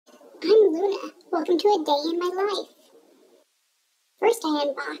I'm Luna. Welcome to a day in my life. First I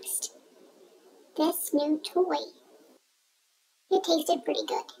unboxed this new toy. It tasted pretty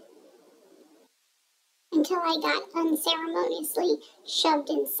good. Until I got unceremoniously shoved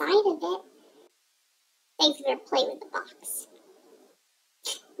inside of it. They could play with the box.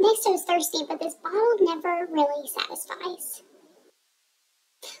 Next I was thirsty, but this bottle never really satisfies.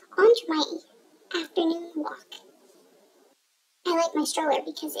 On to my afternoon walk. I like my stroller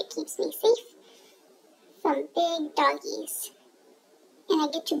because it keeps me safe from big doggies, and I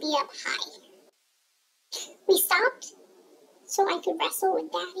get to be up high. We stopped so I could wrestle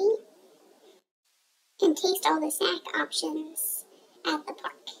with Daddy and taste all the snack options at the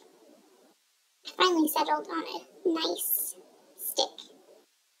park. I finally settled on a nice stick.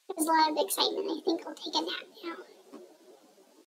 There was a lot of excitement. I think I'll take a nap now.